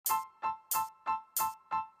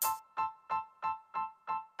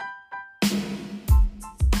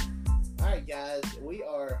we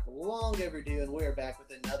are long overdue, and we are back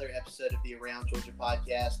with another episode of the Around Georgia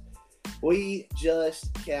podcast. We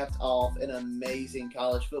just capped off an amazing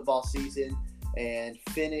college football season and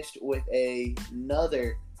finished with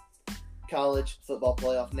another college football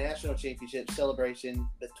playoff national championship celebration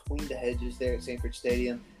between the hedges there at Sanford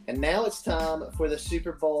Stadium. And now it's time for the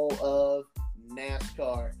Super Bowl of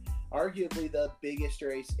NASCAR, arguably the biggest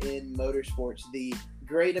race in motorsports. The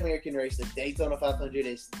Great American Race, the Daytona 500,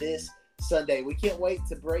 is this Sunday. We can't wait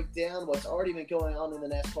to break down what's already been going on in the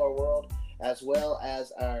NASCAR world, as well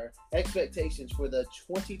as our expectations for the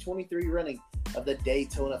 2023 running of the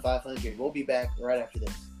Daytona 500. We'll be back right after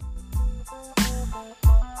this.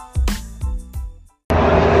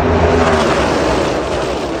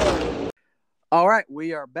 All right,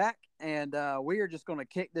 we are back, and we are just going to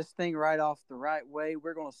kick this thing right off the right way.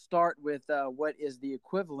 We're going to start with what is the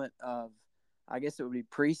equivalent of, I guess it would be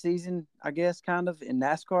preseason, I guess, kind of, in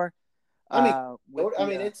NASCAR.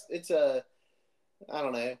 It's a, I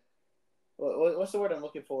don't know. What's the word I'm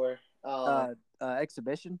looking for?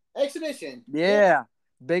 Exhibition. Exhibition. Yeah,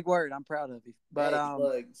 big word. I'm proud of you. But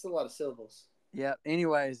look, it's a lot of syllables. Yeah.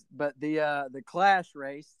 Anyways, but the Clash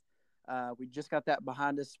race, we just got that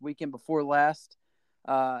behind us weekend before last,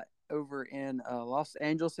 over in Los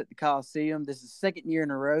Angeles at the Coliseum. This is the second year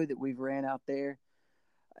in a row that we've ran out there.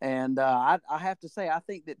 And I have to say, I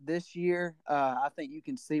think that this year, I think you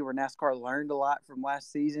can see where NASCAR learned a lot from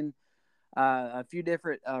last season. A few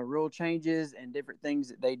different rule changes and different things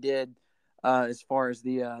that they did as far as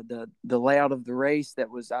the layout of the race that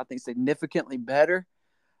was, I think, significantly better.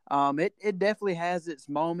 It definitely has its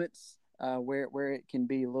moments where it can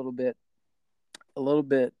be a little bit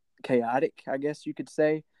chaotic, I guess you could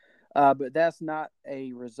say. But that's not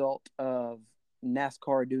a result of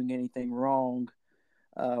NASCAR doing anything wrong.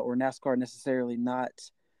 Or NASCAR necessarily not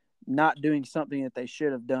doing something that they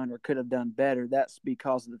should have done or could have done better. That's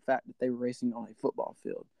because of the fact that they were racing on a football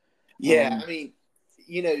field. Yeah,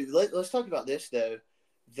 let's talk about this, though.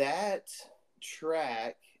 That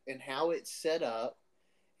track and how it's set up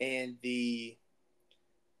and the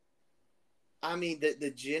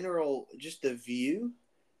general, just the view,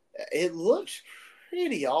 it looks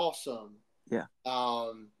pretty awesome. Yeah.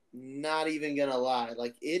 Not even gonna lie,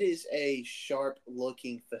 like, it is a sharp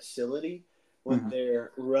looking facility when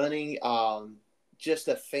they're running. Just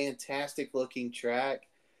a fantastic looking track.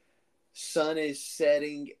 Sun is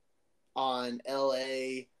setting on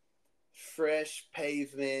LA, fresh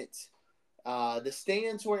pavement. The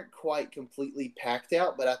stands weren't quite completely packed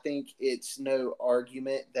out, but I think it's no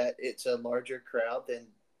argument that it's a larger crowd than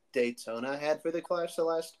Daytona had for the Clash the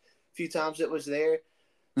last few times it was there.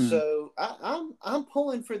 So I'm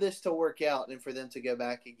pulling for this to work out and for them to go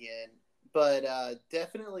back again, but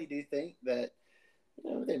definitely do think that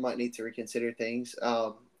they might need to reconsider things.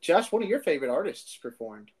 Josh, one of your favorite artists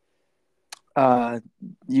performed.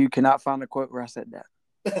 You cannot find a quote where I said that.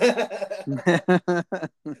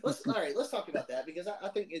 Let's talk about that, because I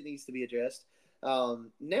think it needs to be addressed.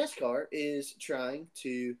 NASCAR is trying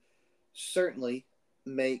to certainly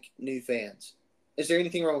make new fans. Is there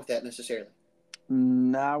anything wrong with that necessarily?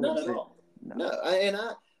 No, not at all. No. I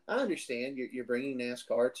understand you're bringing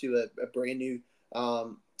NASCAR to a brand new. I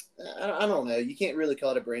don't know. You can't really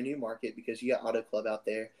call it a brand new market because you got Auto Club out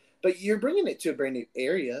there, but you're bringing it to a brand new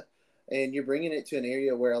area, and you're bringing it to an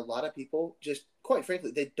area where a lot of people just, quite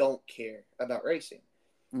frankly, they don't care about racing.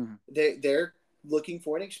 They're looking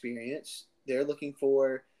for an experience. They're looking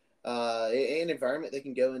for an environment they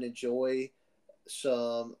can go and enjoy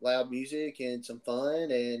some loud music and some fun,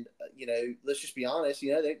 and let's just be honest,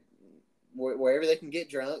 wherever they can get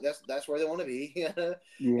drunk, that's where they want to be. Yep.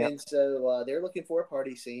 And so they're looking for a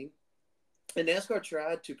party scene, and NASCAR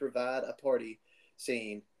tried to provide a party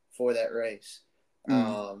scene for that race.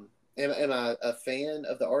 Am I a fan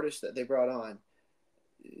of the artist that they brought on?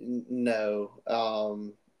 No.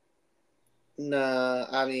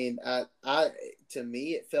 Nah, to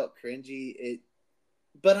me it felt cringy.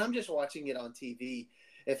 But I'm just watching it on TV.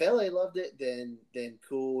 If LA loved it, then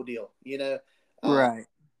cool deal, Right.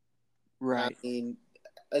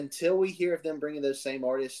 Until we hear of them bringing those same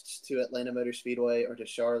artists to Atlanta Motor Speedway or to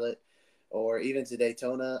Charlotte or even to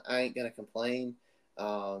Daytona, I ain't gonna complain.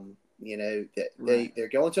 They're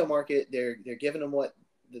going to a market. They're giving them what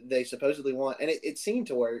they supposedly want, and it seemed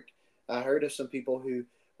to work. I heard of some people who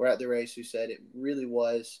were at the race who said it really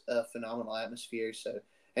was a phenomenal atmosphere. So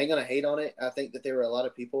I ain't gonna hate on it. I think that there were a lot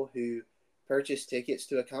of people who purchased tickets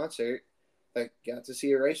to a concert that got to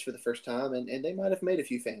see a race for the first time, and they might have made a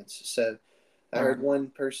few fans. So I heard one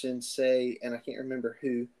person say, and I can't remember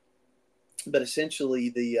who, but essentially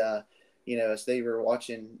as they were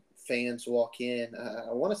watching fans walk in,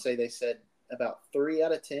 I want to say they said about 3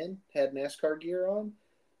 out of 10 had NASCAR gear on,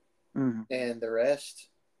 and the rest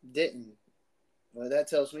didn't. What that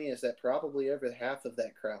tells me is that probably over half of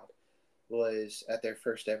that crowd was at their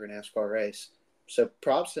first ever NASCAR race. So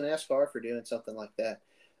props to NASCAR for doing something like that.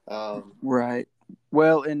 Right.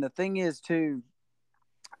 Well, and the thing is, too,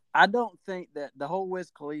 I don't think that the whole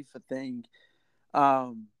Wiz Khalifa thing, I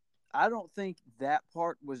don't think that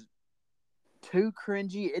part was too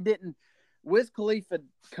cringy. It didn't. Wiz Khalifa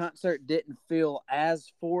concert didn't feel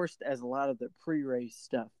as forced as a lot of the pre-race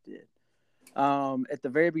stuff did. At the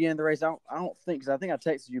very beginning of the race, I don't think, because I think I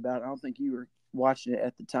texted you about it. I don't think you were watching it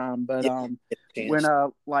at the time, but when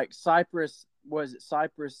like Cypress, was it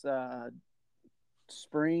Cypress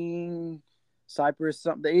Spring, Cypress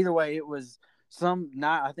something? Either way, it was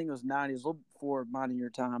I think it was 90s, a little before mine and your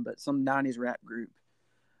time, but some 90s rap group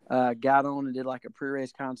got on and did like a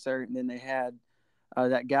pre-race concert, and then they had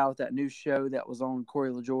that guy with that new show that was on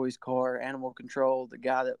Corey LaJoie's car, Animal Control, the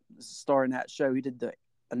guy that was starring that show. He did the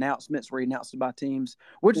announcements where he announced it by teams,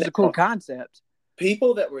 which is a cool concept.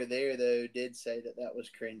 People that were there though did say that was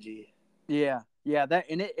cringy. Yeah, that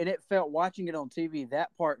and it felt, watching it on TV,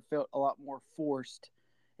 that part felt a lot more forced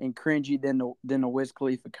and cringy than the Wiz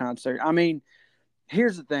Khalifa concert. I mean,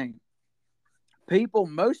 here's the thing.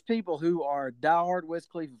 Most people who are diehard Wiz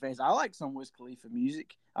Khalifa fans, I like some Wiz Khalifa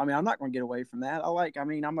music. I mean, I'm not going to get away from that.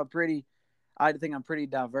 I think I'm pretty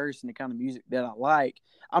diverse in the kind of music that I like.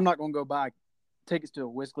 I'm not going to go buy tickets to a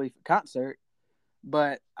Wiz Khalifa concert,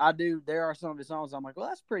 but I do. There are some of his songs I'm like, well,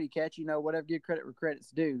 that's pretty catchy. Whatever, give credit where credit's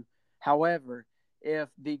due. However, if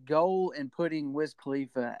the goal in putting Wiz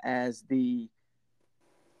Khalifa as the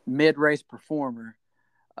mid-race performer,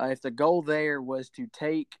 if the goal there was to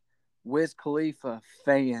take Wiz Khalifa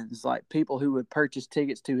fans, like people who would purchase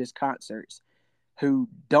tickets to his concerts, who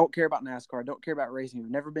don't care about NASCAR, don't care about racing, who've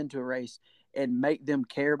never been to a race, and make them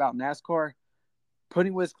care about NASCAR,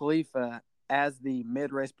 putting Wiz Khalifa as the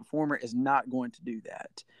mid-race performer is not going to do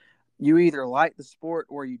that. You either like the sport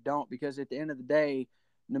or you don't, because at the end of the day,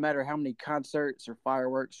 no matter how many concerts or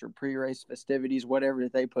fireworks or pre-race festivities, whatever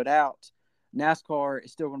that they put out, NASCAR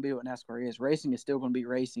is still going to be what NASCAR is. Racing is still going to be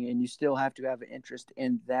racing, and you still have to have an interest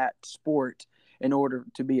in that sport in order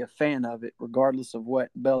to be a fan of it, regardless of what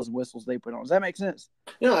bells and whistles they put on. Does that make sense?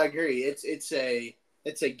 No, I agree. It's a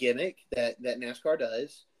gimmick that NASCAR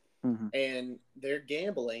does, and they're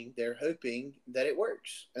gambling. They're hoping that it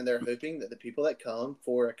works, and they're hoping that the people that come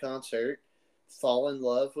for a concert fall in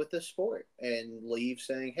love with the sport and leave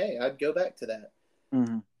saying, "Hey, I'd go back to that."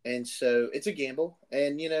 And so it's a gamble,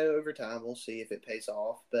 and over time we'll see if it pays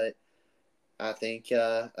off. But I think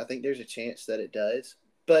there's a chance that it does.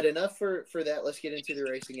 But enough for that. Let's get into the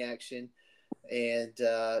racing action. And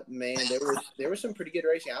man, there was some pretty good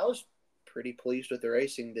racing. I was pretty pleased with the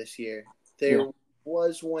racing this year. There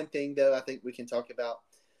was one thing though I think we can talk about.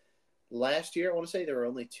 Last year, I want to say there were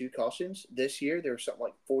only 2 cautions. This year, there were something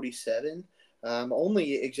like 47.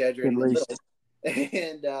 Only exaggerating a little.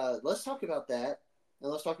 And let's talk about that. And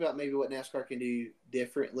let's talk about maybe what NASCAR can do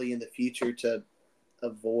differently in the future to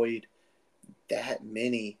avoid that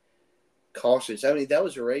many cautions. I mean, that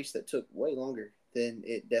was a race that took way longer than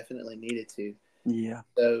it definitely needed to. Yeah.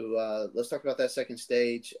 So let's talk about that second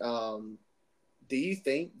stage. Do you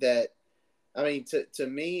think that, I mean, to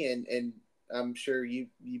me, and I'm sure you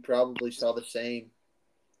probably saw the same,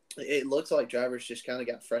 it looks like drivers just kind of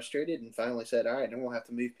got frustrated and finally said, all right, I'm going to have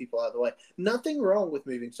to move people out of the way. Nothing wrong with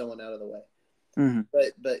moving someone out of the way.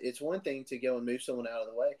 But it's one thing to go and move someone out of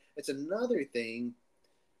the way. It's another thing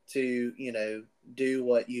to, do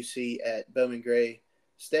what you see at Bowman Gray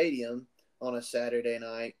Stadium on a Saturday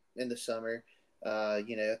night in the summer,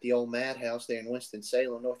 at the old Madhouse there in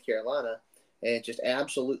Winston-Salem, North Carolina, and just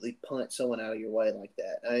absolutely punt someone out of your way like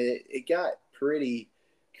that. I mean, it got pretty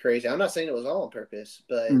crazy. I'm not saying it was all on purpose,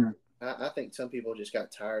 but I think some people just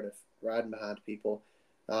got tired of riding behind people.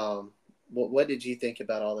 What did you think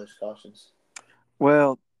about all those cautions?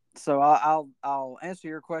 Well, so I'll answer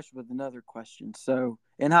your question with another question. So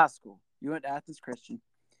in high school, you went to Athens Christian.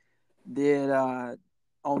 Did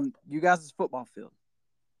on you guys' football field,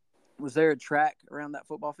 was there a track around that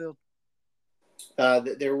football field?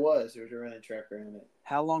 There was a running track around it.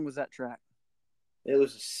 How long was that track? It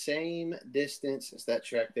was the same distance as that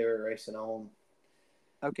track they were racing on.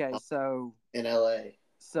 Okay, so in LA.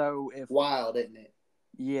 So if wild, isn't it?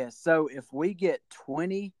 Yeah. So if we get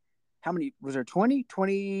 20, how many was there?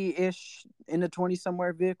 20-ish into 20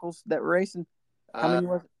 somewhere vehicles that were racing. How many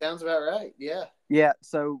was it? Sounds about right. Yeah. Yeah.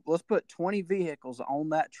 So let's put 20 vehicles on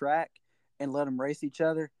that track and let them race each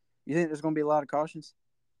other. You think there's going to be a lot of cautions?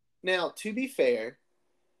 Now, to be fair,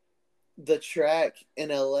 the track in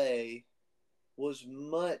LA was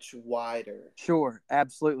much wider. Sure,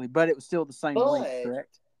 absolutely. But it was still the same length, But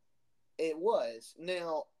correct? it was.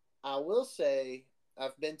 Now, I will say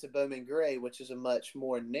I've been to Bowman Gray, which is a much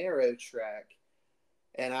more narrow track,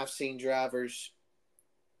 and I've seen drivers.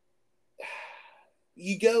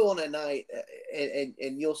 You go on a night,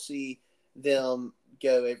 and you'll see them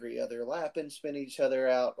go every other lap and spin each other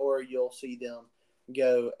out, or you'll see them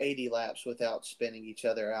go 80 laps without spinning each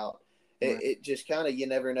other out. Right. It just kind of, you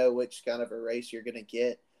never know which kind of a race you're going to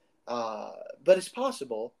get. But it's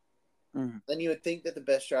possible. Mm-hmm. And you would think that the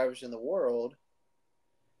best drivers in the world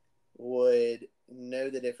would know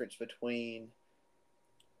the difference between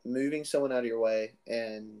moving someone out of your way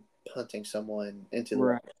and punting someone into the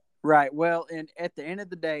Right. wall. Right. Well, and at the end of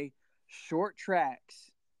the day, short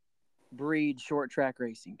tracks breed short track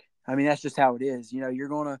racing. I mean, that's just how it is. You know, you're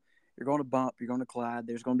gonna bump, you're gonna collide.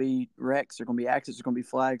 There's gonna be wrecks, there's gonna be accidents, there's gonna be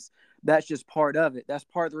flags. That's just part of it. That's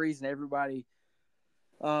part of the reason everybody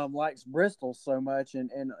likes Bristol so much,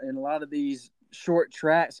 and a lot of these short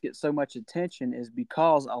tracks get so much attention is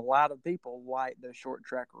because a lot of people like the short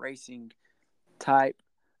track racing type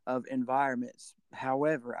of environments.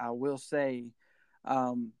 However, I will say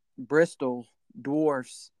Bristol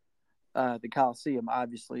dwarfs the Coliseum,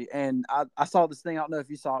 obviously. And I saw this thing. I don't know if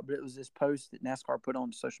you saw it, but it was this post that NASCAR put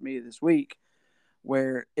on social media this week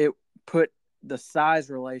where it put the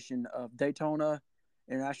size relation of Daytona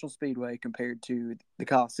International Speedway compared to the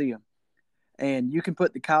Coliseum. And you can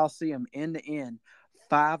put the Coliseum end to end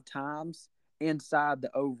 5 times inside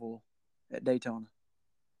the oval at Daytona.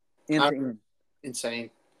 End to end. Insane.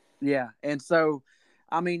 Yeah. And so,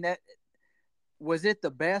 I mean, that was it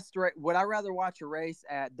the best race? Would I rather watch a race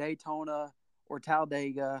at Daytona or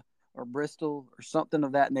Talladega or Bristol or something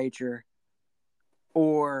of that nature,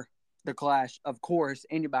 or the Clash? Of course,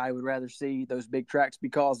 anybody would rather see those big tracks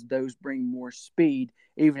because those bring more speed,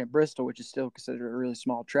 even at Bristol, which is still considered a really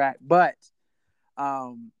small track. But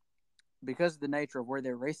um, because of the nature of where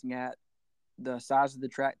they're racing at, the size of the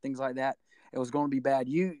track, things like that, it was going to be bad.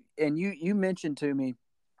 You mentioned to me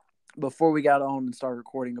before we got on and started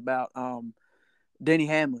recording about Denny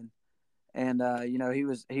Hamlin, and you know he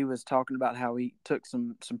was talking about how he took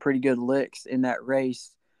some pretty good licks in that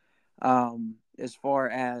race, as far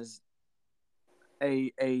as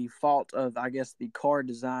a fault of, I guess, the car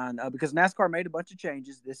design, because NASCAR made a bunch of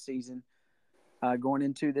changes this season. Going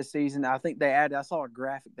into this season, I think they added. I saw a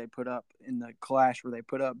graphic they put up in the Clash where they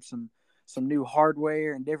put up some new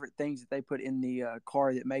hardware and different things that they put in the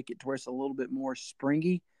car that make it to where it's a little bit more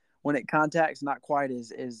springy when it contacts, not quite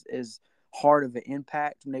as hard of an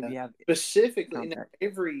impact. Maybe have Specifically, contact.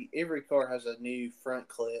 every car has a new front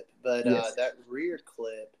clip, but Yes. that rear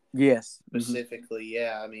clip Yes. Mm-hmm. specifically,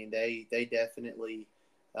 yeah, I mean they definitely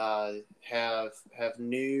have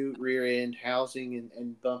new rear end housing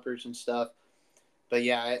and bumpers and stuff. But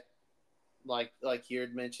yeah, like you're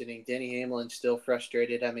mentioning, Denny Hamlin's still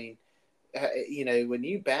frustrated. I mean, you know, when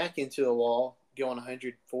you back into a wall going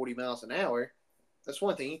 140 miles an hour, that's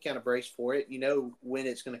one thing. You kind of brace for it. You know when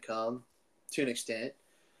it's going to come to an extent.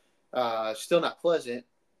 Still not pleasant,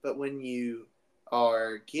 but when you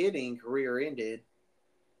are getting rear-ended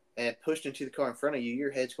and pushed into the car in front of you,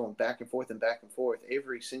 your head's going back and forth and back and forth.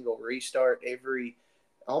 Every single restart,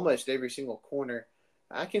 almost every single corner.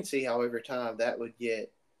 I can see how over time that would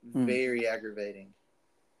get very aggravating.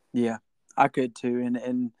 Yeah, I could too.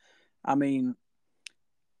 And I mean,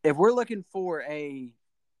 if we're looking for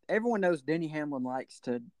everyone knows Denny Hamlin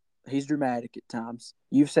he's dramatic at times.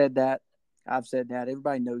 You've said that. I've said that.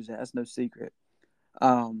 Everybody knows that. That's no secret.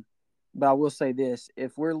 Um, but I will say this: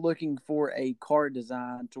 if we're looking for a car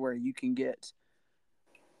design to where you can get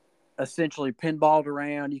essentially pinballed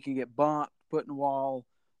around, you can get bumped, put in the wall,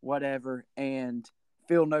 whatever, and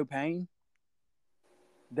feel no pain,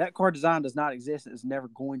 that car design does not exist. It's never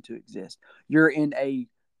going to exist. You're in a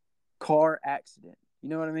car accident. You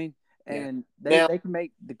know what I mean? Yeah. And Now, they can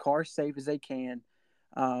make the car safe as they can.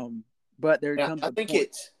 But there now comes I a think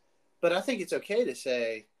point. I think it's okay to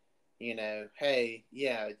say, you know, hey,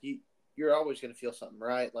 yeah, you're always going to feel something,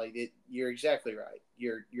 right? Like you're exactly right.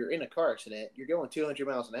 You're in a car accident. You're going 200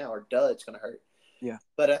 miles an hour. Duh, it's going to hurt. Yeah.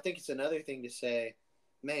 But I think it's another thing to say,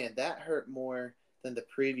 man, that hurt more than the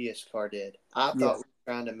previous car did. I thought Yes. we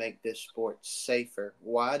were trying to make this sport safer.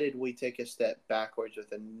 Why did we take a step backwards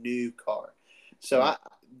with a new car? So Right.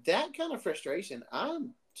 that kind of frustration,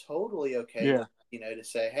 I'm totally okay Yeah. with, you know, to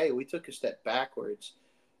say, hey, we took a step backwards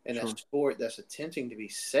in a Sure. sport that's attempting to be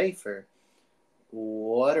safer.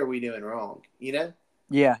 What are we doing wrong? You know?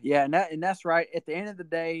 Yeah. Yeah. And that's right. At the end of the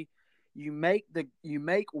day, you make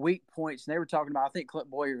weak points. And they were talking about. I think Clint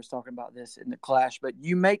Boyer was talking about this in the Clash. But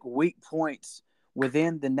you make weak points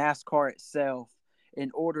within the NASCAR itself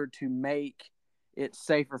in order to make it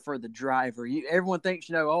safer for the driver. Everyone thinks,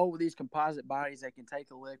 with these composite bodies, they can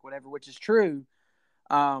take a lick, whatever, which is true.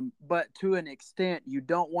 But to an extent, you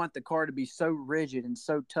don't want the car to be so rigid and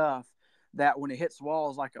so tough that when it hits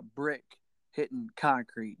walls like a brick hitting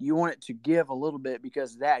concrete, you want it to give a little bit,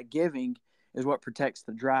 because that giving is what protects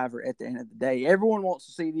the driver at the end of the day. Everyone wants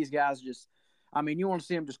to see these guys you want to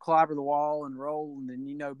see them just clobber the wall and roll, and then,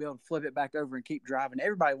 be able to flip it back over and keep driving.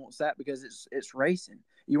 Everybody wants that because it's racing.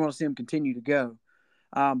 You want to see them continue to go.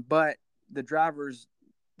 But the driver's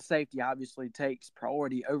safety obviously takes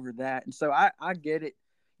priority over that. And so I get it.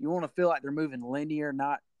 You want to feel like they're moving linear,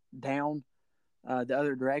 not down the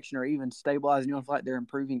other direction, or even stabilizing. You want to feel like they're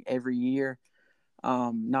improving every year,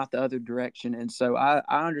 not the other direction. And so I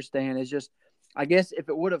understand. It's just, I guess if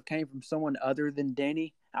it would have came from someone other than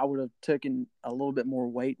Denny, I would have taken a little bit more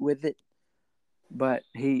weight with it. But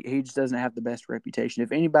he just doesn't have the best reputation.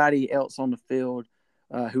 If anybody else on the field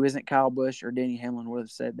who isn't Kyle Busch or Denny Hamlin would have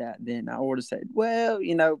said that, then I would have said, well,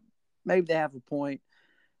 maybe they have a point.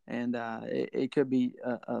 And it could be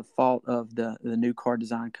a fault of the new car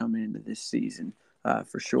design coming into this season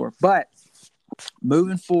for sure. But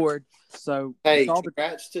moving forward, so hey,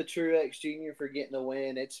 congrats to Truex Jr. for getting a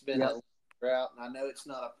win. It's been a route, and I know it's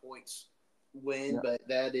not a points win, but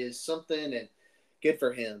that is something, and good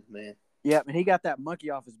for him, man. Yeah, and he got that monkey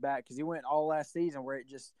off his back because he went all last season where it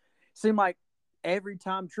just seemed like every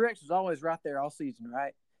time Truex was always right there all season,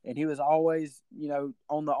 right? And he was always,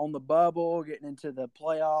 on the bubble, getting into the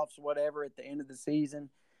playoffs, whatever, at the end of the season.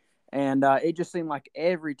 And it just seemed like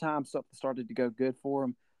every time something started to go good for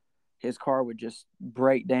him, his car would just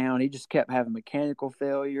break down. He just kept having mechanical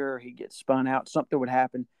failure. He'd get spun out. Something would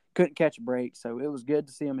happen. Couldn't catch a break. So it was good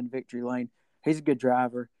to see him in victory lane. He's a good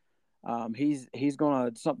driver. He's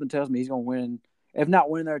going to – something tells me he's going to win. If not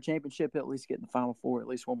win their championship, he'll at least get in the Final Four at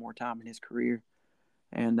least one more time in his career.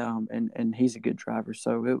 And he's a good driver.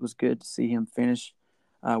 So it was good to see him finish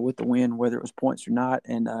with the win, whether it was points or not,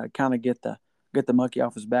 and kind of get the monkey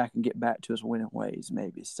off his back and get back to his winning ways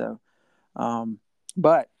maybe. So,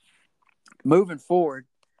 but moving forward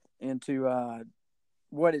into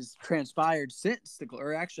what has transpired since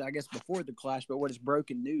or actually I guess before the clash, but what is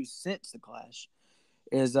broken news since the clash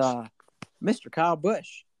is Mr. Kyle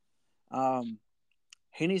Busch.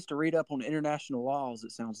 He needs to read up on international laws,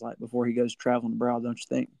 it sounds like, before he goes traveling abroad, don't you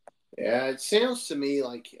think? Yeah, it sounds to me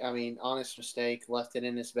like, honest mistake, left it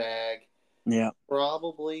in his bag. Yeah.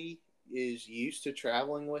 Probably is used to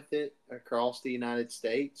traveling with it across the United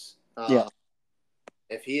States. Yeah.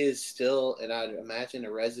 If he is still, and I'd imagine,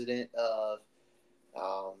 a resident of,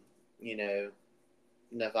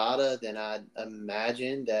 Nevada, then I'd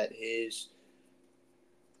imagine that his,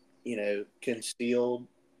 concealed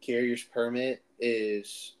carrier's permit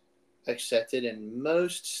is accepted in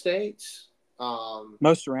most states.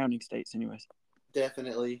 Most surrounding states, anyways.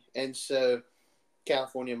 Definitely. And so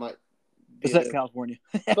California might be. Except California.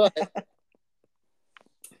 But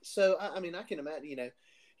so, I can imagine,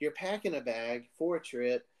 you're packing a bag for a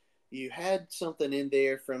trip. You had something in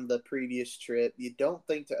there from the previous trip. You don't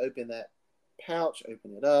think to open that pouch,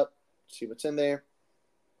 open it up, see what's in there,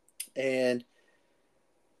 and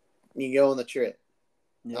you go on the trip.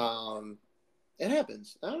 Yeah. It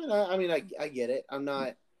happens. I get it. I'm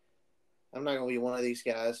not going to be one of these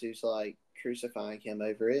guys who's like crucifying him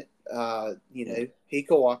over it. He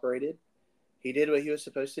cooperated. He did what he was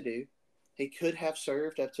supposed to do. He could have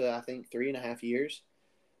served up to, I think, 3.5 years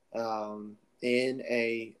in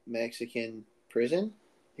a Mexican prison.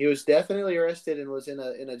 He was definitely arrested and was in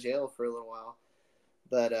a jail for a little while.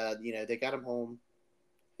 But, they got him home.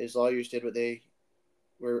 His lawyers did what they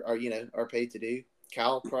are paid to do.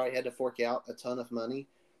 Kyle probably had to fork out a ton of money.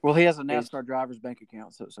 Well, he has a NASCAR driver's bank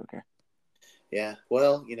account, so it's okay. Yeah,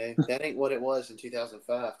 well, that ain't what it was in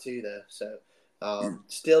 2005 too, though. So,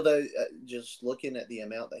 still though, just looking at the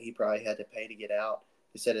amount that he probably had to pay to get out,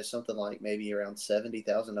 he said it's something like maybe around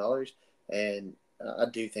 $70,000, and I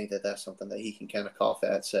do think that that's something that he can kind of cough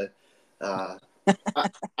at. So, I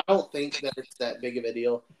don't think that it's that big of a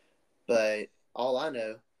deal, but all I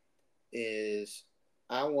know is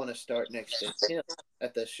I want to start next to him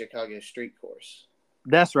at the Chicago street course.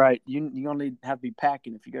 That's right. You're gonna have to be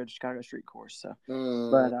packing if you go to Chicago street course. So,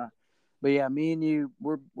 but yeah, me and you,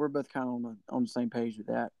 we're both kind of on the same page with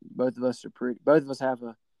that. Both of us have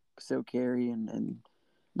a concealed carry and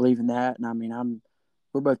believe in that. And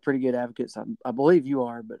we're both pretty good advocates. I believe you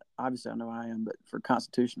are, but obviously I know I am. But for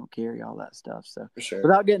constitutional carry, all that stuff. So, for sure.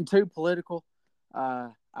 Without getting too political, I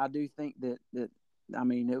do think that it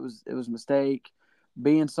was a mistake.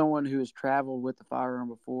 Being someone who has traveled with the firearm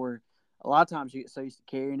before, a lot of times you get so used to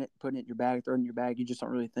carrying it, putting it in your bag, throwing it in your bag, you just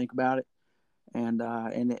don't really think about it, and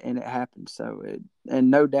it happens. So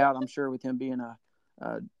and no doubt, I'm sure with him being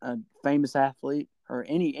a famous athlete or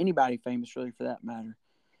anybody famous really for that matter,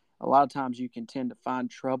 a lot of times you can tend to find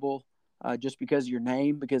trouble just because of your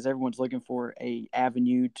name, because everyone's looking for a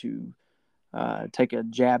avenue to take a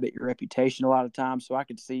jab at your reputation a lot of times. So I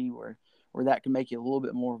could see where that can make you a little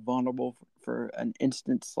bit more vulnerable for an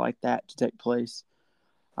instance like that to take place.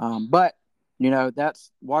 But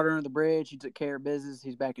that's water under the bridge. He took care of business.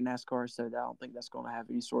 He's back in NASCAR, so I don't think that's going to have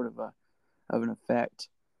any sort of an effect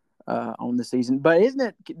on the season. But isn't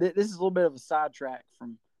it? This is a little bit of a sidetrack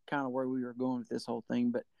from kind of where we were going with this whole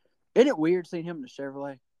thing. But isn't it weird seeing him in a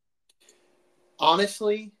Chevrolet?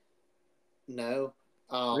 Honestly, no.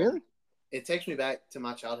 Really? It takes me back to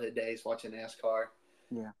my childhood days watching NASCAR.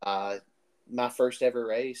 Yeah. My first ever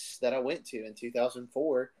race that I went to in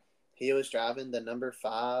 2004, he was driving the number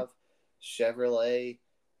 5 Chevrolet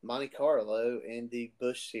Monte Carlo in the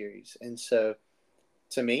Busch Series. And so,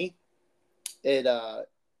 to me, it's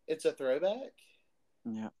a throwback.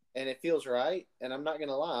 Yeah. And it feels right. And I'm not going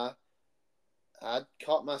to lie, I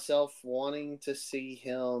caught myself wanting to see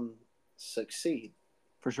him succeed.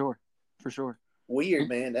 For sure. For sure. Weird,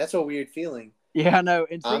 man. That's a weird feeling. Yeah, I know.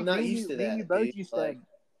 And I'm see, not used to me and you that, both dude. used to Like,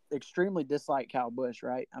 extremely dislike Kyle Busch,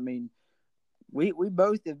 right? I mean, we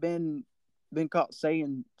both have been caught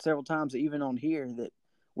saying several times, even on here, that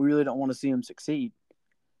we really don't want to see him succeed.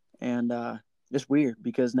 And it's weird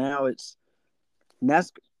because now it's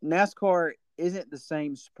NASCAR isn't the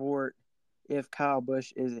same sport if Kyle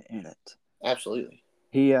Busch isn't in it. absolutely.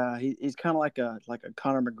 He's kind of like a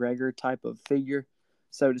Conor McGregor type of figure,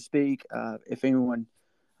 so to speak. If anyone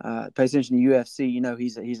pays attention to UFC,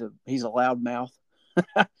 he's a loudmouth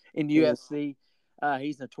in Mm. UFC.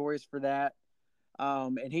 He's notorious for that.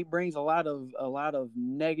 And he brings a lot of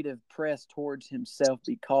negative press towards himself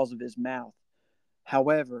because of his mouth.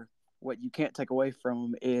 However, what you can't take away from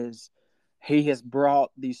him is he has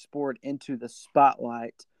brought the sport into the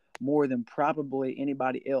spotlight more than probably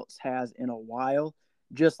anybody else has in a while.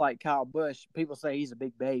 Just like Kyle Busch, people say he's a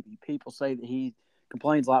big baby. People say that he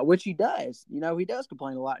complains a lot, which he does. He does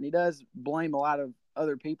complain a lot, and he does blame a lot of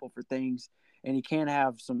other people for things. And he can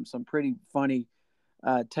have some pretty funny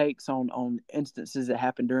takes on instances that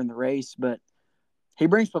happened during the race, but he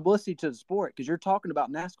brings publicity to the sport because you're talking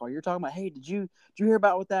about NASCAR. You're talking about, hey, did you hear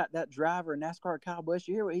about what that driver in NASCAR, Kyle Busch?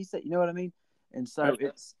 You hear what he said? You know what I mean? And so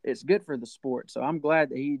it's good for the sport. So I'm glad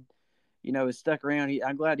that he, is stuck around.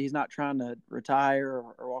 I'm glad he's not trying to retire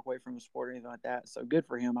or walk away from the sport or anything like that. So good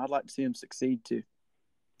for him. I'd like to see him succeed too.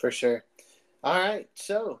 For sure. All right.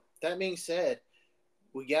 So, that being said,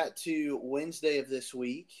 we got to Wednesday of this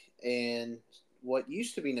week, and what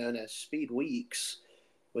used to be known as Speed Weeks,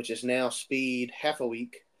 which is now Speed Half a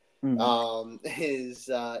Week, is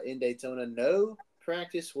in Daytona. No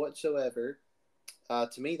practice whatsoever.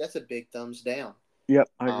 To me, that's a big thumbs down. Yep,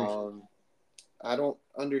 I agree. I don't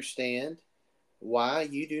understand why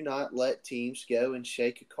you do not let teams go and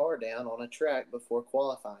shake a car down on a track before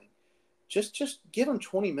qualifying. Just give them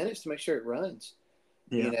 20 minutes to make sure it runs.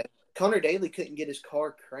 Yeah. Connor Daly couldn't get his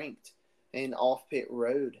car cranked in off pit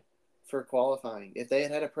road for qualifying. If they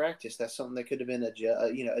had had a practice, that's something that could have been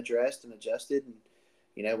addressed and adjusted.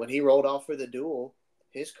 And when he rolled off for the duel,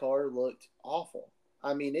 his car looked awful.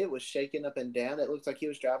 I mean, it was shaking up and down. It looked like he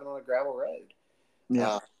was driving on a gravel road.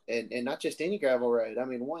 Yeah. And not just any gravel road. I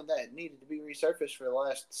mean, one that needed to be resurfaced for the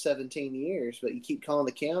last 17 years, but you keep calling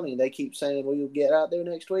the county and they keep saying, well, you'll get out there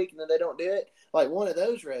next week, and then they don't do it. Like one of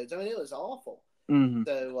those roads. I mean, it was awful. Mm-hmm.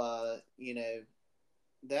 So,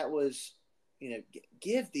 that was,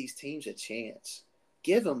 give these teams a chance.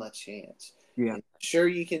 Give them a chance. Yeah. And sure,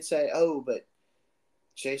 you can say, oh, but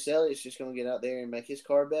Chase Elliott's just going to get out there and make his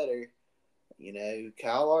car better.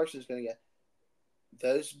 Kyle Larson's going to get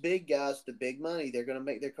those big guys, the big money, they're going to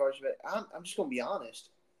make their cars better. I'm just going to be honest.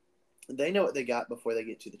 They know what they got before they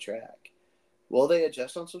get to the track. Will they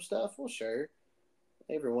adjust on some stuff? Well, sure.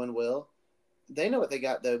 Everyone will. They know what they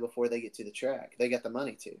got, though, before they get to the track. They got the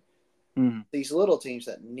money to. Mm-hmm. These little teams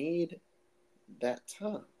that need that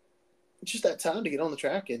time. Just that time to get on the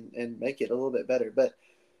track and make it a little bit better. But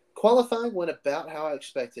qualifying went about how I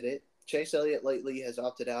expected it. Chase Elliott lately has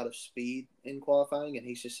opted out of speed in qualifying, and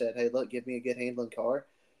he's just said, hey, look, give me a good handling car.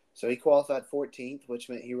 So he qualified 14th, which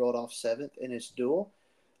meant he rolled off 7th in his duel.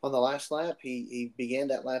 On the last lap, he began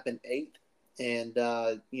that lap in 8th,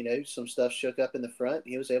 and, some stuff shook up in the front.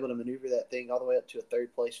 He was able to maneuver that thing all the way up to a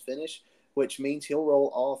third-place finish, which means he'll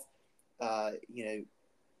roll off,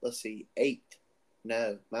 let's see, 8th.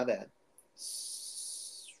 No, my bad.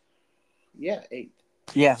 Yeah, 8th.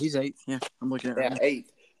 Yeah, he's 8th. Yeah, I'm looking at it right now. 8th.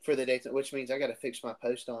 for the Daytona, which means I got to fix my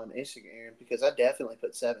post on Instagram because I definitely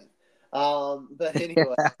put 7th. But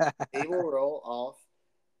anyway, he will roll off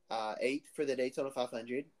 8th for the Daytona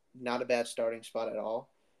 500. Not a bad starting spot at all.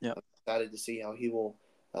 Yep. I'm excited to see how he will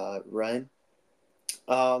run.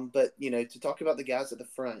 But, to talk about the guys at the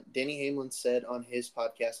front, Denny Hamlin said on his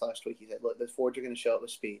podcast last week, he said, look, the Fords are going to show up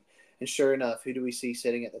with speed. And sure enough, who do we see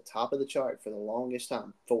sitting at the top of the chart for the longest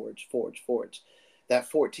time? Fords. That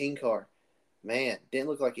 14 car, man, didn't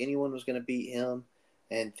look like anyone was going to beat him.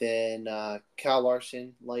 And then Kyle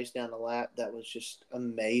Larson lays down a lap that was just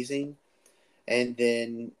amazing. And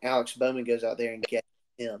then Alex Bowman goes out there and gets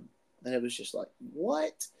him. And it was just like,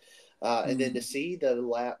 what? And then to see the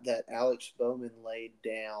lap that Alex Bowman laid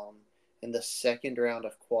down in the second round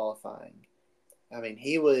of qualifying, I mean,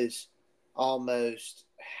 he was almost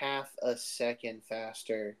half a second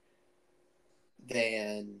faster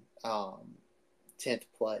than 10th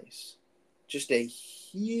place. Just a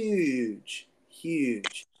huge,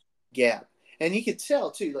 huge gap. And you could tell,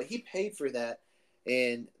 too, like he paid for that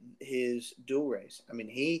in his dual race. I mean,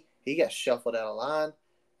 he got shuffled out of line.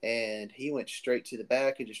 And he went straight to the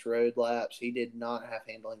back and just rode laps. He did not have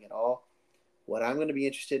handling at all. What I'm going to be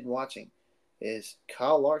interested in watching is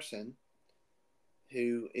Kyle Larson,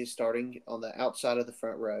 who is starting on the outside of the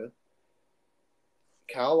front row.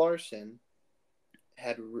 Kyle Larson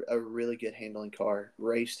had a really good handling car,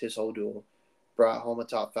 raced his whole duel, brought home a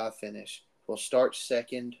top 5 finish, will start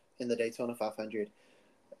second in the Daytona 500.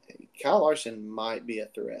 Kyle Larson might be a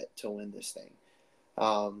threat to win this thing.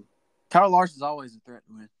 Kyle Larson's always a threat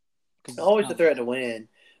to win. Always a threat to win,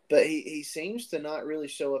 but he seems to not really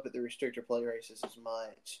show up at the restrictor play races as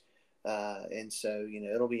much. And so,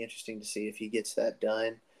 it'll be interesting to see if he gets that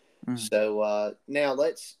done. Mm-hmm. So now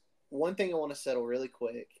one thing I want to settle really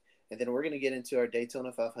quick, and then we're going to get into our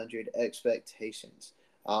Daytona 500 expectations.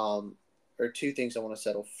 Or 2 things I want to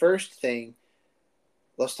settle. First thing,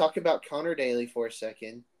 let's talk about Connor Daly for a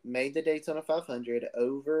second. Made the Daytona 500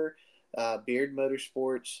 over Beard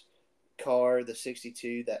Motorsports car, the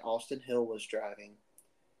 62 that Austin Hill was driving.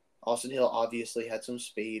 Austin Hill obviously had some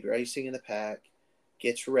speed, racing in the pack,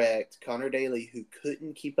 gets wrecked. Connor Daly, who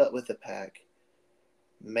couldn't keep up with the pack,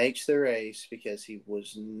 makes the race because he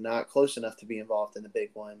was not close enough to be involved in the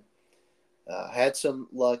big one. Had some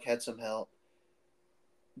luck, had some help.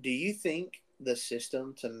 Do you think the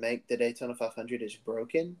system to make the Daytona 500 is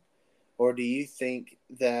broken? Or do you think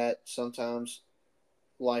that sometimes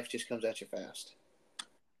life just comes at you fast?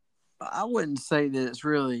 I wouldn't say that it's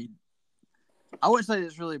really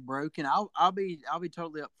broken. I'll be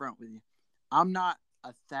totally upfront with you. I'm not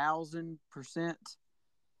 1,000%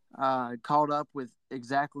 caught up with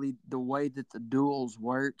exactly the way that the duels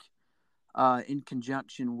work in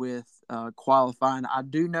conjunction with qualifying. I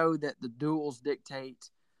do know that the duels dictate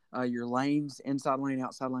your lanes, inside lane,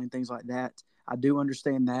 outside lane, things like that. I do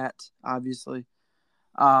understand that, obviously.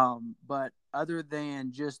 But other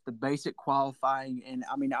than just the basic qualifying, and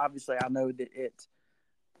I mean, obviously, I know that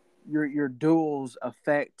your duels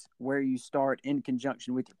affect where you start in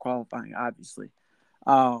conjunction with your qualifying, obviously.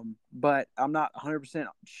 But I'm not 100%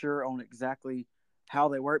 sure on exactly how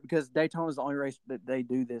they work because Daytona is the only race that they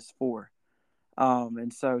do this for.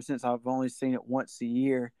 And so since I've only seen it once a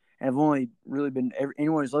year, and I've only really been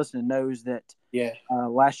anyone who's listening knows that. Yeah.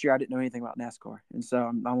 Last year I didn't know anything about NASCAR, and so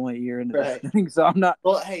I'm only a year into this thing, so I'm not.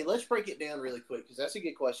 Well, hey, let's break it down really quick because that's a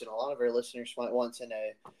good question. A lot of our listeners might want to know.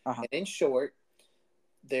 And in short,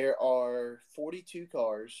 there are 42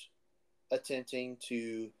 cars attempting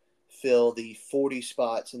to fill the 40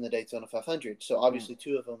 spots in the Daytona 500. So obviously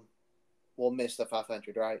 2 of them will miss the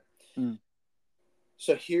 500, right?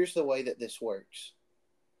 So here's the way that this works.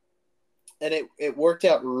 And it worked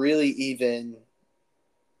out really even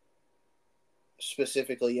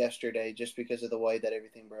specifically yesterday just because of the way that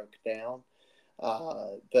everything broke down.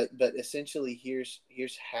 But essentially here's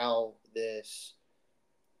how this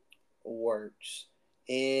works.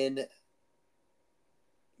 All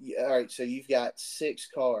right, so you've got 6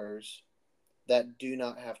 cars that do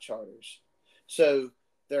not have charters. So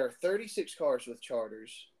there are 36 cars with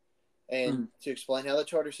charters. And to explain how the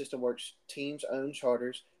charter system works, teams own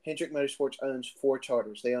charters. Hendrick Motorsports owns 4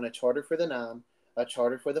 charters. They own a charter for the 9, a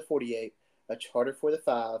charter for the 48, a charter for the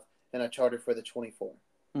 5, and a charter for the 24.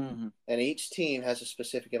 Mm-hmm. And each team has a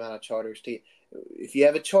specific amount of charters. If you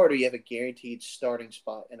have a charter, you have a guaranteed starting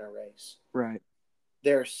spot in a race. Right.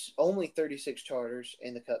 There's only 36 charters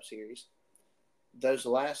in the Cup Series. Those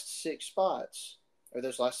last 6 spots, or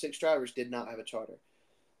those last 6 drivers, did not have a charter.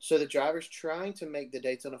 So the drivers trying to make the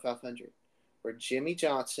Daytona 500 were Jimmy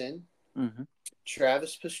Johnson,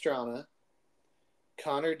 Travis Pastrana,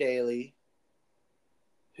 Connor Daly,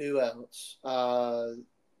 who else?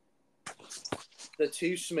 the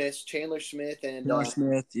two Smiths, Chandler Smith and Chandler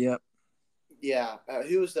Smith. Yep. yeah,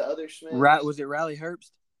 who was the other Smith? Right? Was it Riley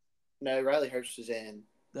Herbst? No, Riley Hurst was in.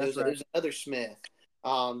 That's right. It was another Smith,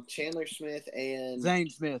 Chandler Smith and Zane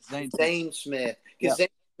Smith. Zane Smith, because Yep. Zane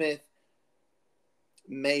Smith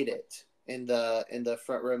made it in the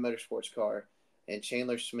front row motorsports car, and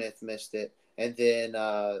Chandler Smith missed it, and then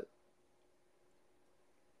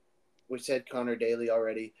we said Connor Daly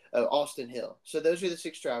already. Oh, Austin Hill. So those are the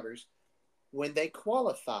 6 drivers. When they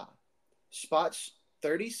qualify, spots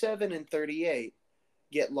 37 and 38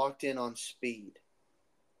 get locked in on speed.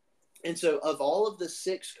 And so, of all of the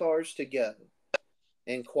 6 cars to go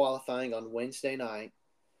in qualifying on Wednesday night,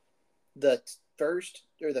 the first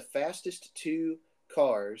or the fastest 2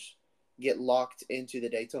 cars get locked into the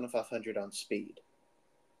Daytona 500 on speed.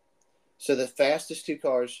 So the fastest 2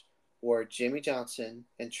 cars were Jimmy Johnson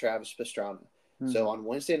and Travis Pastrana. Mm-hmm. So on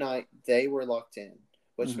Wednesday night, they were locked in,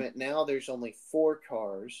 which meant now there's only 4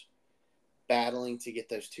 cars battling to get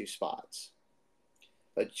those 2 spots.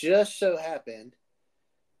 But just so happened,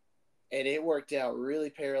 and it worked out really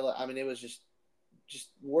parallel. I mean, it was just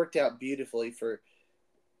worked out beautifully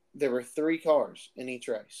there were 3 cars in each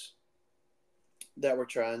race that were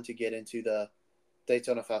trying to get into the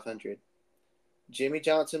Daytona 500. Jimmy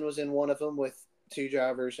Johnson was in one of them with 2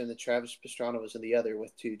 drivers, and the Travis Pastrana was in the other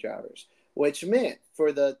with 2 drivers, which meant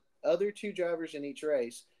for the other 2 drivers in each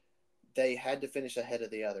race, they had to finish ahead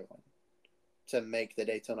of the other one to make the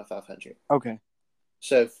Daytona 500. Okay.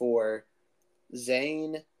 So for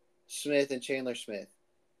Zane Smith and Chandler Smith,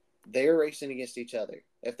 they're racing against each other.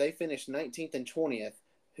 If they finish 19th and 20th,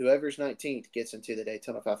 whoever's 19th gets into the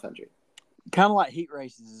Daytona 500. Kind of like heat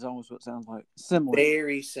races is almost what it sounds like. Similar.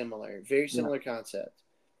 Very similar. Very similar concept.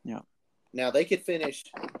 Yeah. Now, they could finish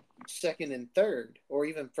 2nd and 3rd, or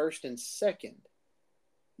even 1st and 2nd.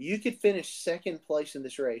 You could finish 2nd place in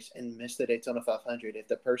this race and miss the Daytona 500 if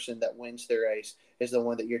the person that wins the race is the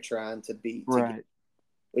one that you're trying to beat. Right.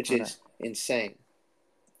 Which is insane.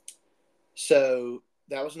 So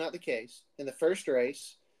that was not the case. In the first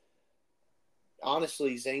race,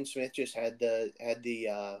 honestly, Zane Smith just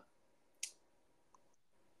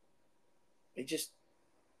he just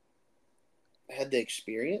had the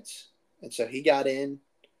experience. And so he got in,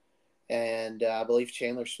 and I believe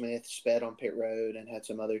Chandler Smith sped on pit road and had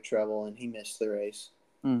some other trouble, and he missed the race.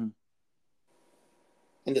 Mm-hmm.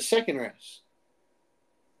 In the second race,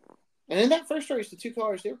 and in that first race, the 2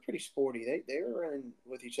 cars, they were pretty sporty. They were running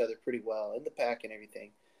with each other pretty well in the pack and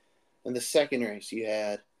everything. In the second race, you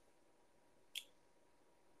had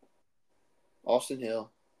Austin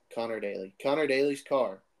Hill, Connor Daly. Connor Daly's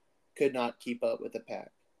car could not keep up with the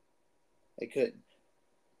pack. They couldn't.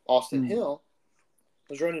 Austin Hill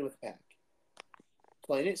was running with the pack,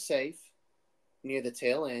 playing it safe near the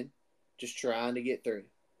tail end, just trying to get through.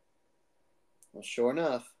 Well, sure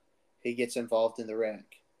enough, he gets involved in the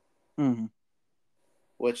wreck,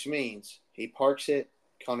 which means he parks it.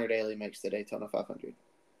 Connor Daly makes the Daytona 500.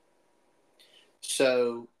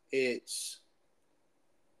 So it's,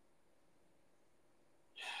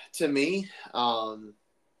 to me,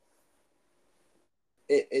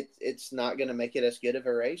 it's not going to make it as good of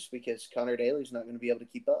a race because Connor Daly's not going to be able to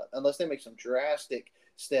keep up unless they make some drastic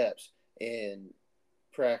steps in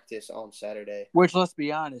practice on Saturday. Which, let's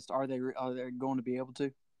be honest, are they going to be able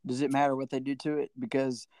to? Does it matter what they do to it?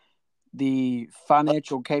 Because the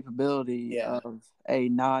financial capability of a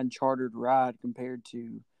non-chartered ride compared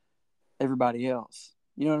to everybody else,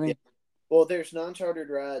 you know what I mean? Yeah. Well, there's non-chartered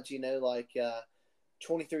rides, like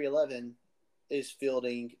 2311 is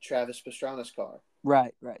fielding Travis Pastrana's car.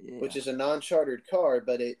 Right. Yeah. Which is a non-chartered car,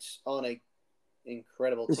 but it's on a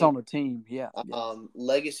incredible team. It's on a team, yeah.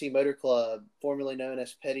 Legacy Motor Club, formerly known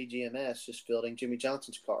as Petty GMS, is fielding Jimmy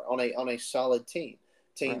Johnson's car on a solid team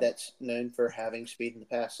that's known for having speed in the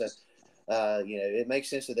past. So, it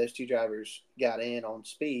makes sense that those 2 drivers got in on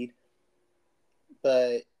speed.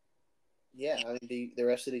 But, yeah, I mean, the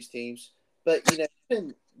rest of these teams. But,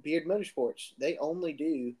 even Beard Motorsports, they only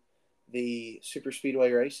do the super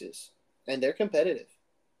speedway races, and they're competitive.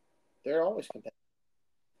 They're always competitive.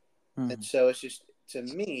 And so it's just, to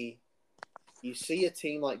me, you see a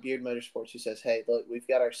team like Beard Motorsports who says, hey, look, we've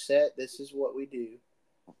got our set. This is what we do.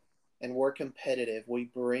 And we're competitive. We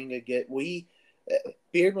bring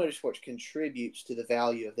Beard Motorsports contributes to the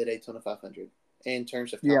value of the Daytona 500 in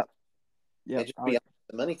terms of competition. Yeah. And just be honest,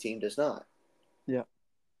 the money team does not. Yeah.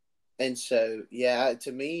 And so,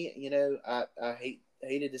 to me, I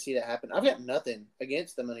hated to see that happen. I've got nothing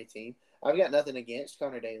against the money team. I've got nothing against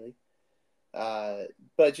Connor Daly.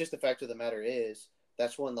 But just the fact of the matter is,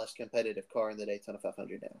 that's one less competitive car in the Daytona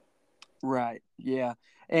 500 now. Right. Yeah.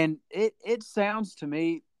 And it sounds to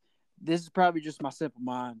me, this is probably just my simple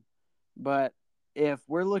mind, but if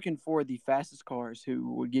we're looking for the fastest cars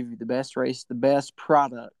who will give you the best race, the best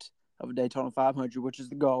product of a Daytona 500, which is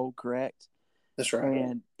the goal, correct? That's right.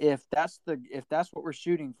 And if that's what we're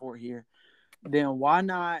shooting for here, then why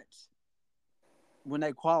not when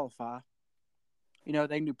they qualify? They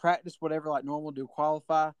can do practice, whatever, like normal, do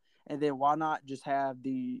qualify, and then why not just have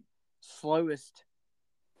the slowest,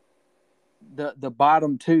 the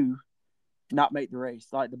bottom two, not make the race,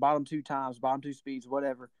 like the bottom two times, bottom two speeds,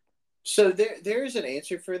 whatever. So there is an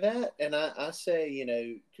answer for that, and I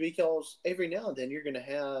say because every now and then you're going to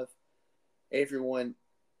have everyone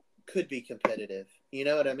could be competitive. You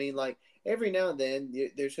know what I mean? Like every now and then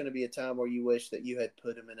there's going to be a time where you wish that you had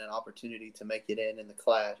put them in an opportunity to make it in the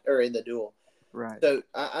class or in the duel. Right. So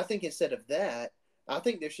I think instead of that, I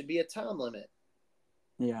think there should be a time limit.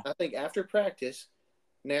 Yeah. I think after practice,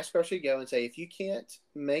 NASCAR should go and say if you can't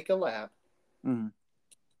make a lap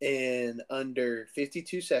in under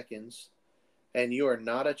 52 seconds and you are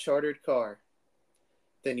not a chartered car,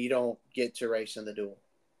 then you don't get to race in the duel.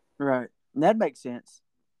 Right. And that makes sense.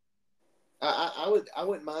 I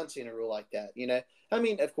wouldn't mind seeing a rule like that. I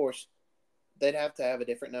mean, of course, they'd have to have a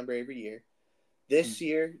different number every year. This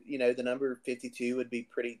year, the number 52 would be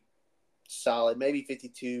pretty solid, maybe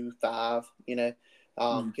 52.5.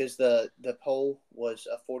 Because the pole was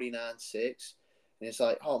a 49.6, and it's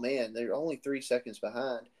like, oh man, they're only 3 seconds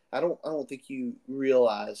behind. I don't think you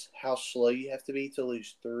realize how slow you have to be to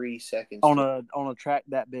lose 3 seconds on a track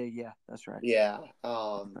that big. Yeah, that's right. Yeah,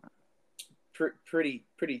 pretty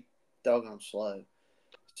doggone slow.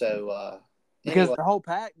 So because anyway.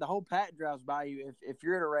 the whole pack drives by you if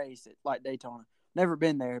you're at a race at, like Daytona. Never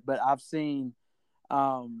been there, but I've seen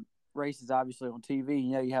races obviously on TV.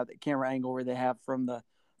 You have the camera angle where they have from the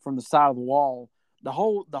side of the wall. The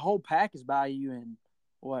whole pack is by you in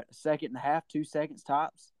what, a second and a half, 2 seconds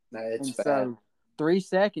tops. No, it's and bad. So 3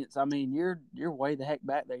 seconds. I mean, you're way the heck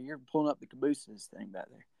back there. You're pulling up the caboose of this thing back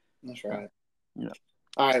there. That's right. Yeah.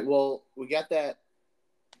 All right. Well, we got that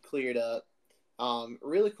cleared up.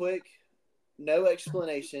 Really quick, no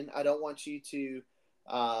explanation. I don't want you to.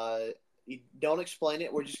 You don't explain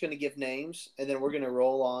it. We're just going to give names, and then we're going to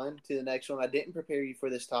roll on to the next one. I didn't prepare you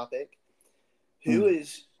for this topic. Who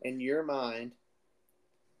is, in your mind,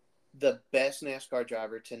 the best NASCAR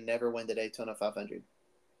driver to never win the Daytona 500?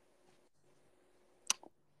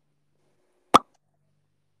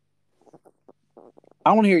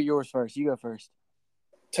 I want to hear yours first. You go first.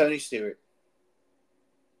 Tony Stewart.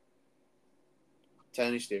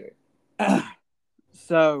 Tony Stewart.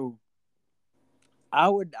 So,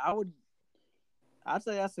 I'd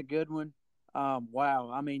say that's a good one.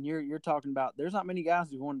 Wow. I mean, you're talking about there's not many guys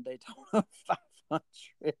who won the Daytona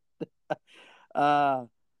 500.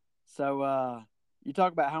 You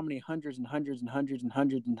talk about how many hundreds and hundreds and hundreds and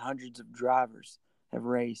hundreds and hundreds of drivers have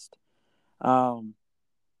raced.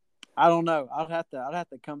 I don't know. I'd have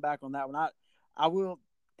to come back on that one. I will.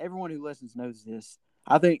 Everyone who listens knows this.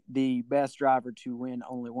 I think the best driver to win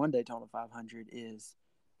only one Daytona 500 is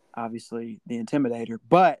obviously the Intimidator,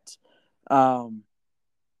 but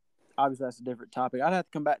obviously that's a different topic. I'd have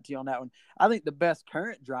to come back to you on that one. I think the best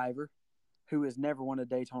current driver who has never won a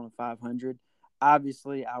Daytona 500,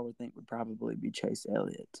 obviously I would think would probably be Chase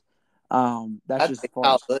Elliott. That's just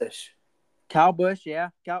Kyle Busch. Kyle Busch, yeah.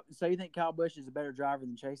 So you think Kyle Busch is a better driver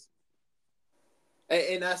than Chase?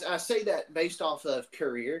 And I say that based off of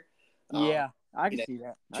career. Yeah, I can see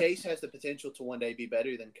that. Chase has the potential to one day be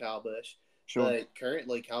better than Kyle Busch. Sure. But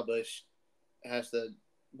currently, Kyle Busch has the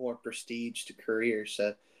more prestige to career.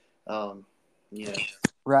 So,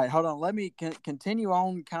 Right. Hold on. Let me continue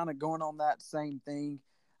on kind of going on that same thing.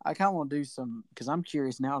 I kind of want to do some, because I'm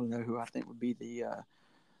curious now to know who I think would be the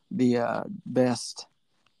best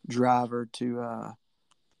driver to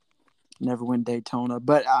never win Daytona.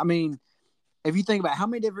 But, I mean, if you think about how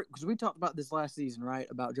many different, because we talked about this last season, right,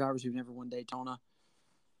 about drivers who've never won Daytona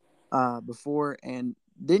before, and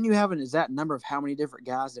didn't you have an exact number of how many different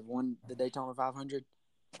guys have won the Daytona 500?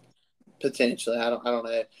 Potentially, I don't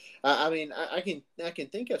know. I mean, I can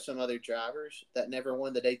think of some other drivers that never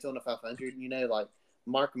won the Daytona 500. Like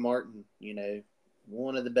Mark Martin.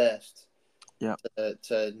 One of the best. Yeah.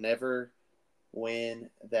 To never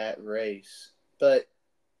win that race, but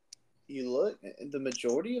you look, the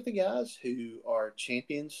majority of the guys who are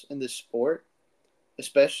champions in this sport,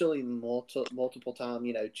 especially multiple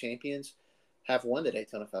time, champions, have won the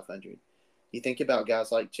Daytona 500. You think about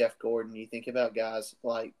guys like Jeff Gordon. You think about guys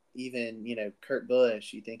like even, Kurt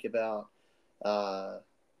Busch. You think about,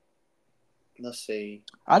 let's see.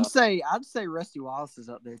 I'd say Rusty Wallace is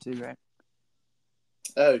up there too, right?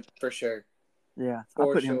 Oh, for sure. Yeah,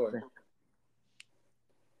 For I put him sure. up there.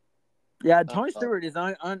 Yeah, Uh, Tony Stewart is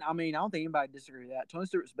I mean, I don't think anybody disagree with that. Tony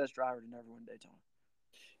Stewart's the best driver to never win Daytona.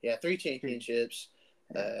 yeah, three Period. championships.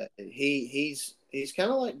 Yeah. He's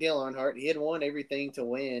kind of like Dale Earnhardt. He had won everything to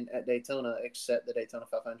win at Daytona except the Daytona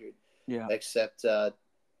 500. Yeah. Except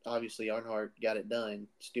obviously Earnhardt got it done.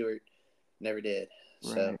 Stewart never did.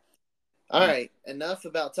 So, Right. all right, enough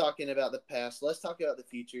about talking about the past. Let's talk about the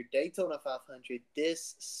future. Daytona 500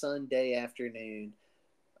 this Sunday afternoon.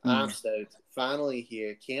 I'm Mm. stoked. Finally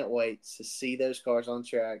here. Can't wait to see those cars on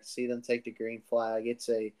track, see them take the green flag. It's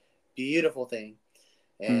a beautiful thing.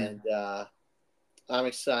 Mm. And I'm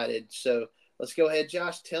excited. So let's go ahead.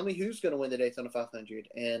 Josh, tell me who's going to win the Daytona 500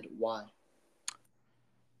 and why.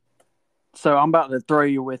 So I'm about to throw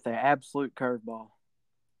you with an absolute curveball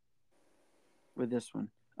with this one.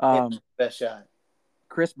 Hit best shot.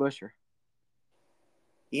 Chris Buescher.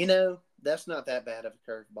 That's not that bad of a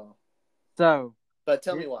curveball. So, But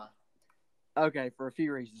tell me why. okay, for a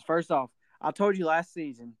few reasons. First off, I told you last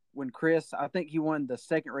season when Chris, I think he won the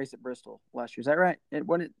second race at Bristol last year. Is that right?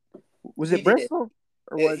 Was He it did. Bristol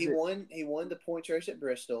or was He it? won. He won the points race at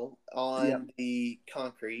Bristol Yep. on the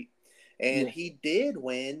concrete, and Yeah. he did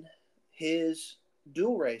win his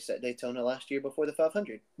dual race at Daytona last year before the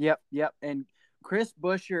 500. Yep. Yep. And Chris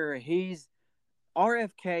Buescher,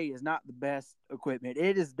 RFK is not the best equipment.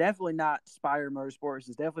 It is definitely not Spire Motorsports.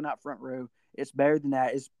 It's definitely not front row. It's better than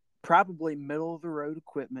that. It's probably middle of the road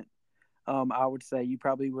equipment. I would say you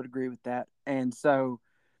probably would agree with that. And so,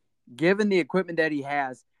 given the equipment that he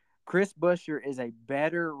has, Chris Buescher is a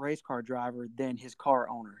better race car driver than his car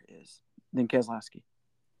owner is, than Keselowski.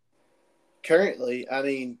 Currently, I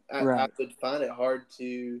mean, I Right. would find it hard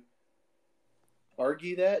to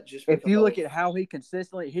argue that just If because you I look would. at how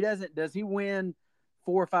does he win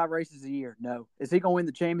 4 or 5 races a year? No. Is he going to win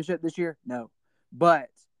the championship this year? No. But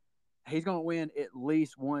he's going to win at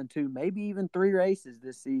least 1, 2, maybe even 3 races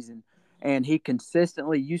this season. And he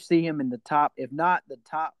consistently, you see him in the top, if not the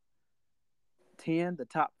top 10, the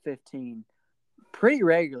top 15 pretty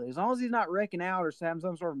regularly. As long as he's not wrecking out or having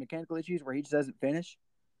some sort of mechanical issues where he just doesn't finish,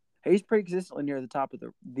 he's pretty consistently near the top of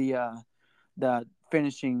the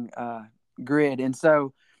finishing grid. And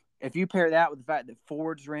so, if you pair that with the fact that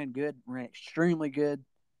Ford's ran extremely good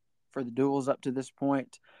for the duels up to this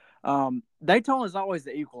point, Daytona is always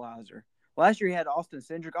the equalizer. Last year he had Austin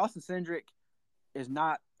Cindric. Austin Cindric is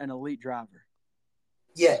not an elite driver.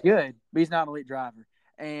 Yeah. He's good, but he's not an elite driver.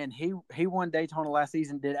 And he won Daytona last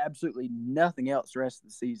season, did absolutely nothing else the rest of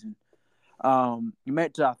the season. You made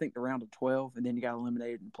it to I think the round of 12, and then you got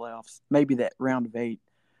eliminated in the playoffs. Maybe that round of 8.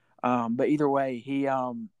 But either way, he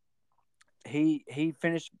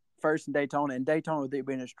finished first in Daytona, and Daytona with it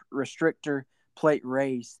being a restrictor plate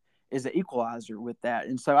race is an equalizer with that.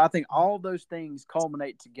 And so I think all those things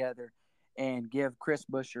culminate together and give Chris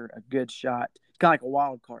Buescher a good shot. It's kind of like a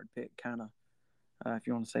wild card pick, kind of, if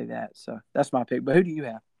you want to say that. So that's my pick. But who do you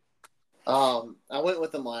have? I went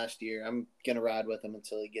with him last year. I'm gonna ride with him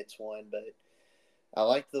until he gets one, but I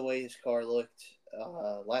liked the way his car looked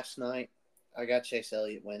last night. I got Chase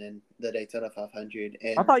Elliott winning the Daytona 500, I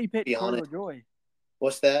and thought you to picked be Corey honest, LaJoy.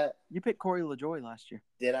 what's that? You picked Corey LaJoy last year.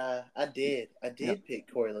 Did I? I did. I Yep. did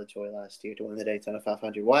pick Corey LaJoy last year to win the Daytona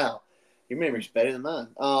 500. Wow, your memory's better than mine.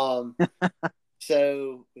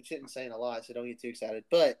 So which isn't saying a lot, so don't get too excited.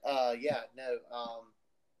 But yeah, no.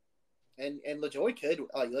 And LaJoy could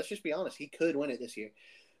let's just be honest, he could win it this year.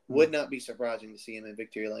 Would not be surprising to see him in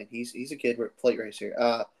victory lane. He's a kid plate racer.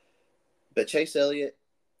 But Chase Elliott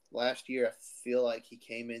last year, I feel like he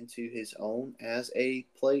came into his own as a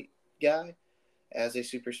plate guy, as a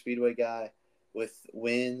super speedway guy, with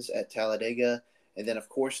wins at Talladega. And then, of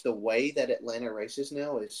course, the way that Atlanta races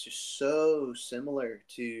now is just so similar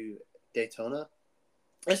to Daytona.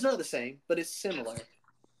 It's not the same, but it's similar.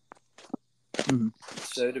 Mm-hmm.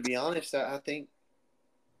 So, to be honest, I think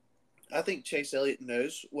Chase Elliott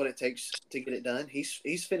knows what it takes to get it done.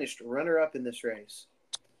 He's finished runner up in this race.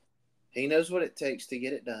 He knows what it takes to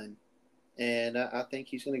get it done, and I think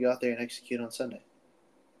he's going to go out there and execute on Sunday.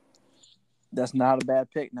 That's not a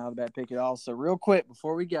bad pick. Not a bad pick at all. So real quick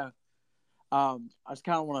before we go, I just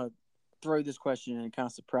kind of want to throw this question in and kind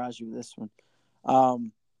of surprise you with this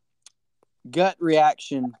one. Gut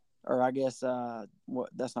reaction, or I guess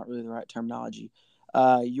that's not really the right terminology.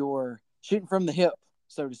 Your shooting from the hip,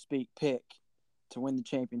 so to speak, pick to win the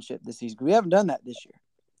championship this season. We haven't done that this year.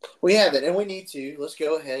 We haven't, and we need to. Let's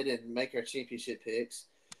go ahead and make our championship picks.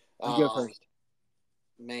 You go first.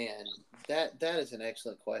 Man, that is an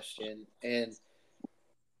excellent question, and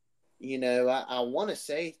I want to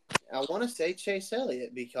say I want to say Chase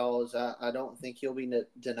Elliott because I don't think he'll be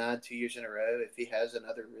denied 2 years in a row if he has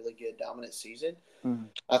another really good dominant season. Mm.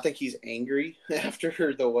 I think he's angry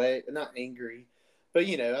after the way, not angry, but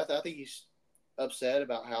I think he's upset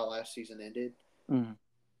about how last season ended. Mm.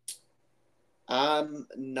 I'm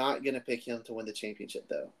not going to pick him to win the championship,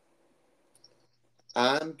 though.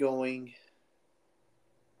 I'm going,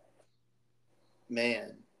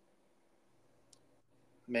 man,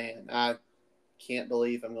 I can't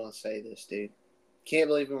believe I'm going to say this, dude. Can't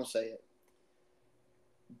believe I'm going to say it.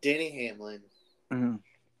 Denny Hamlin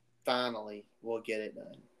finally will get it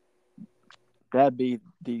done. That'd be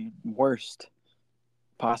the worst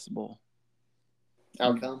possible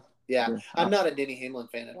outcome. Yeah. Yeah. I'm not a Denny Hamlin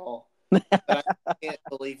fan at all. But I can't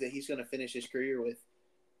believe that he's going to finish his career with,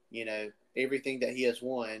 everything that he has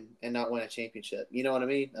won and not win a championship. You know what I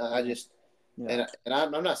mean? I just and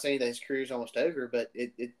I'm not saying that his career is almost over, but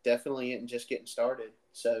it definitely isn't just getting started.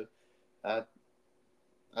 So I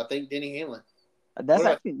think Denny Hamlin. That's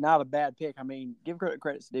actually not a bad pick. I mean, give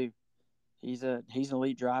credit's due. He's an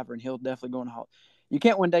elite driver, and he'll definitely go in the Hall. You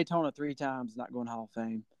can't win Daytona 3 times and not go in the Hall of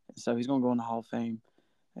Fame. So he's going to go in the Hall of Fame.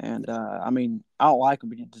 And I mean, I don't like him,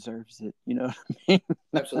 but he deserves it. You know what I mean?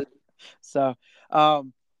 Absolutely. So,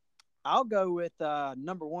 I'll go with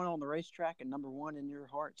number 1 on the racetrack and number 1 in your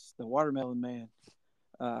hearts, the Watermelon Man.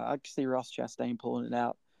 I can see Ross Chastain pulling it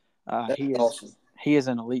out. He is awesome. He is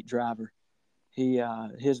an elite driver. He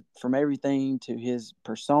his from everything to his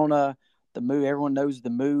persona, the move. Everyone knows the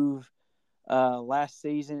move. Last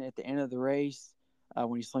season at the end of the race,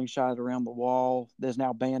 when he slingshotted around the wall, that's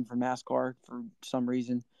now banned from NASCAR for some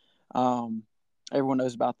reason. Everyone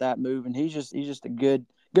knows about that move, and he's just a good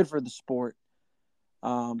for the sport.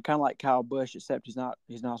 Kind of like Kyle Busch, except he's not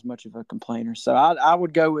as much of a complainer. So I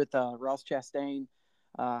would go with Ross Chastain.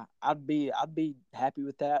 I'd be happy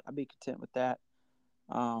with that. I'd be content with that.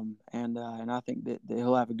 And I think that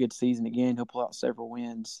he'll have a good season again. He'll pull out several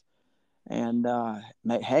wins, and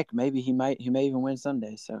heck, maybe he may even win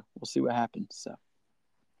Sunday. So we'll see what happens. So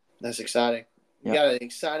that's exciting. You Yep. got an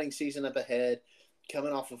exciting season up ahead,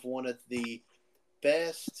 coming off of one of the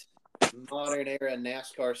best modern era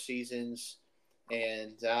NASCAR seasons,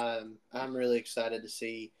 and I'm really excited to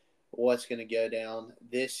see what's going to go down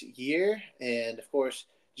this year. And of course,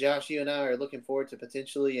 Josh, you and I are looking forward to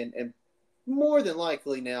potentially and more than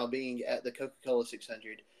likely now being at the Coca-Cola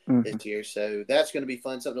 600 this year. So that's going to be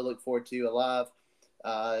fun, something to look forward to. A live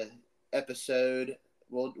episode.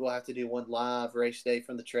 We'll have to do one live race day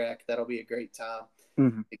from the track. That'll be a great time.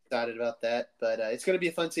 Excited about that. But it's going to be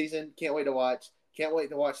a fun season. Can't wait to watch. Can't wait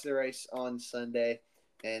to watch the race on Sunday.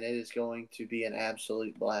 And it is going to be an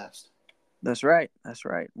absolute blast. That's right.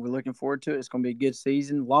 We're looking forward to it. It's going to be a good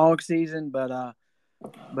season, long season. But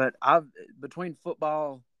between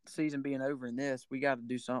football season being over and this, we got to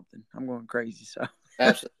do something. I'm going crazy. So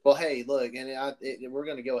absolutely. Well, hey, look, and we're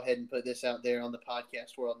going to go ahead and put this out there on the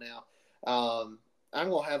podcast world now. I'm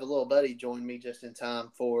going to have a little buddy join me just in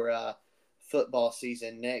time for football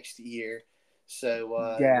season next year. So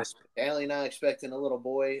Allie and I expecting a little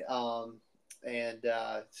boy. And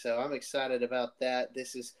so I'm excited about that.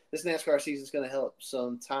 This NASCAR season is going to help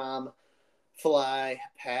some time fly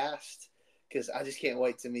past, because I just can't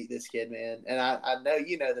wait to meet this kid, man. And I know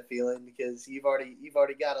you know the feeling, because you've already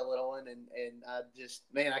got a little one, and I just,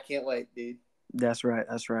 man, I can't wait, dude. That's right.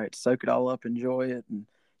 Soak it all up, enjoy it, and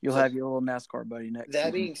you'll have your little NASCAR buddy next That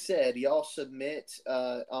season. being said, y'all submit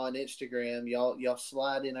on Instagram. Y'all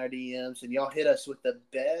slide in our DMs, and y'all hit us with the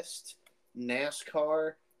best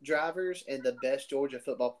NASCAR drivers and the best Georgia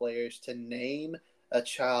football players to name a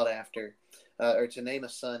child after. Or to name a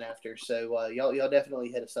son after. So y'all definitely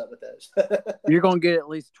hit us up with those. You're going to get at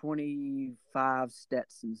least 25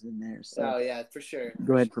 Stetsons in there. So oh, yeah, for sure.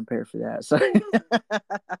 Go ahead and prepare for that. So,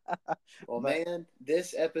 well, man,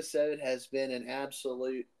 this episode has been an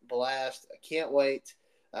absolute blast. I can't wait.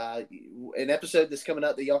 An episode that's coming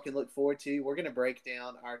up that y'all can look forward to. We're going to break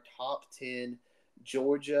down our top 10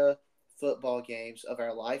 Georgia football games of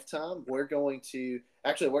our lifetime. We're going to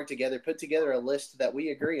actually put together a list that we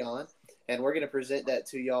agree on, and we're going to present that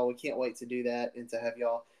to y'all. We can't wait to do that and to have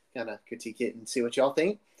y'all kind of critique it and see what y'all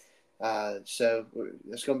think. So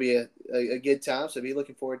it's going to be a good time. So be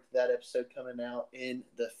looking forward to that episode coming out in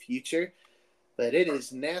the future. But it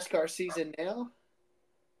is NASCAR season now,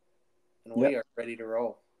 and we are ready to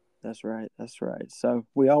roll. That's right. So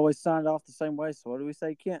we always sign it off the same way. So what do we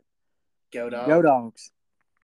say, Kent? Go Dogs. Go Dogs.